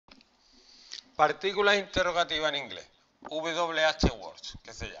Partículas interrogativas en inglés. WH words,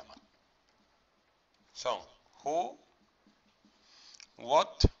 que se llaman. Son who,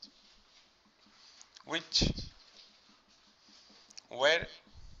 what, which, where,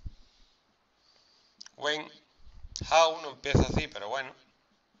 when, how. No empieza así, pero bueno.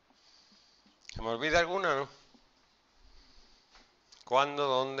 ¿Se me olvida alguna, no? ¿Cuándo,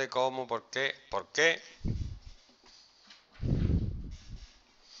 dónde, cómo, por qué? ¿Por qué?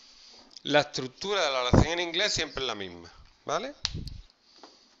 La estructura de la oración en inglés siempre es la misma, ¿vale?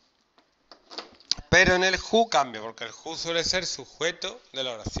 Pero en el who cambia, porque el who suele ser sujeto de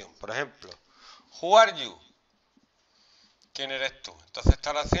la oración. Por ejemplo, who are you? ¿Quién eres tú? Entonces esta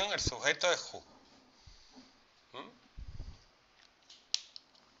oración, el sujeto es who.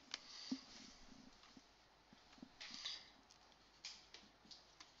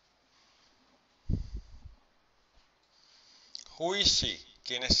 Who is she?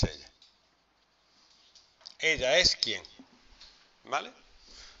 ¿Quién es ella? Ella es quién, ¿vale?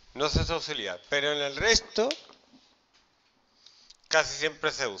 No se usa auxiliar, pero en el resto casi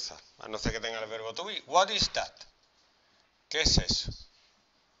siempre se usa, a no ser que tenga el verbo to be. What is that? ¿Qué es eso?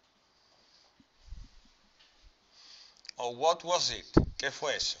 O what was it? ¿Qué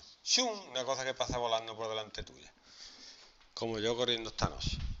fue eso? Shum, una cosa que pasa volando por delante tuya, como yo corriendo esta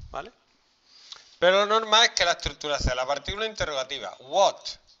noche, ¿vale? Pero lo normal es que la estructura sea la partícula interrogativa, what,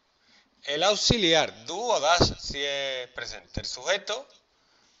 el auxiliar, do o das si es presente, el sujeto,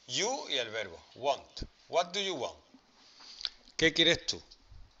 you y el verbo, want. What do you want? ¿Qué quieres tú?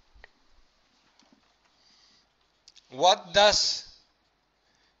 What does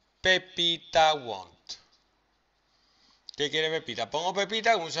Pepita want? ¿Qué quiere Pepita? Pongo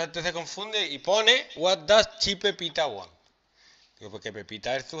Pepita, mucha gente se confunde y pone what does she Pepita want? Digo, porque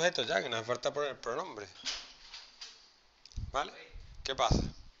Pepita es el sujeto ya, que no hace falta poner el pronombre. ¿Vale? ¿Qué pasa?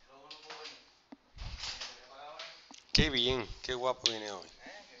 Qué bien, qué guapo viene hoy.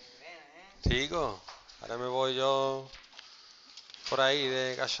 Chico, ahora me voy yo por ahí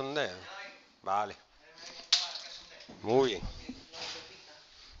de cachondeo. Vale. Muy bien.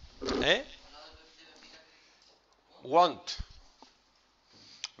 ¿Eh? Want.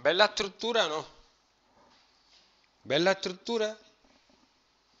 ¿Ves la estructura o no? ¿Ves la estructura?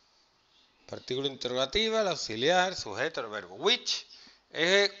 Partícula interrogativa, el auxiliar, sujeto, el verbo. Which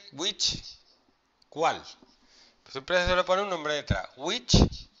es which, ¿cuál? Siempre se suele poner un nombre detrás. Which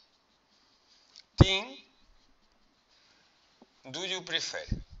team do you prefer?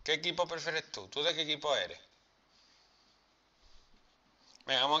 ¿Qué equipo prefieres tú? ¿Tú de qué equipo eres?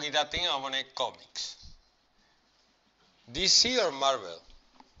 Venga, vamos a quitar team y vamos a poner comics. DC or Marvel?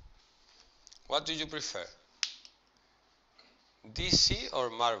 What do you prefer? DC or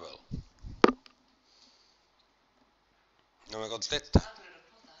Marvel? No me contesta.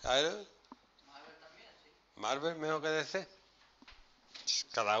 ¿Marvel también, sí. Marvel mejor que DC.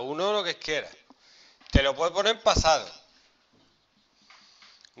 Cada uno lo que quiera. Te lo puedes poner en pasado.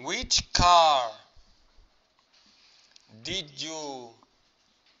 Which car did you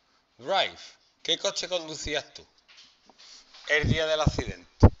drive? ¿Qué coche conducías tú el día del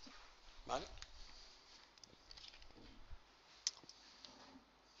accidente? ¿Vale?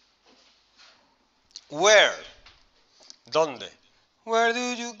 Where? ¿Dónde? Where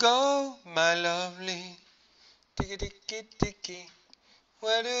do you go, my lovely? Tiki tiki tiki.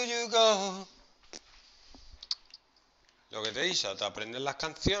 Where do you go? Lo que te he dicho, te aprendes las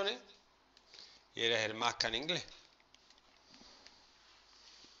canciones y eres el más que en inglés.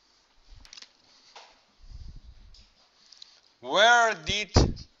 Where did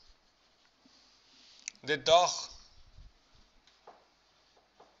the dog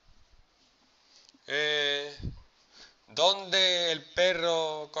 ¿dónde el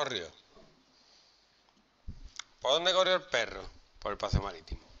perro corrió? ¿Por dónde corrió el perro? Por el paseo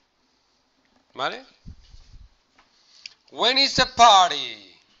marítimo. ¿Vale? When is the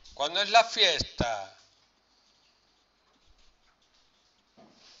party? ¿Cuándo es la fiesta?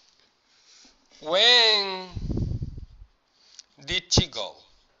 When did she go?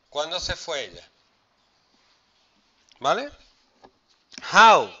 ¿Cuándo se fue ella? ¿Vale?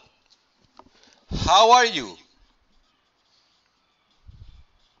 How? How are you?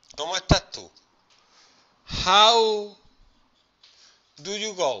 ¿Cómo estás tú? How do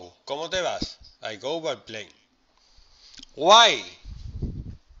you go? ¿Cómo te vas? I go by plane. Why?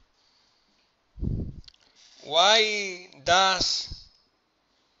 Why does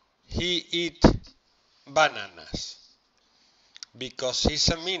he eat bananas? Because he's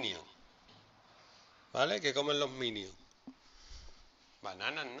a minion. ¿Vale? ¿Qué comen los minions?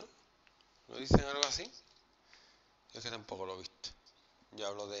 Bananas, ¿no? ¿No dicen algo así? Yo es que tampoco lo he visto. Yo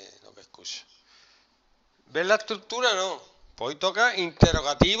hablo de lo que escucho. ¿Ves la estructura? No. Pues hoy toca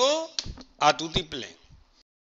interrogativo a tutiplén.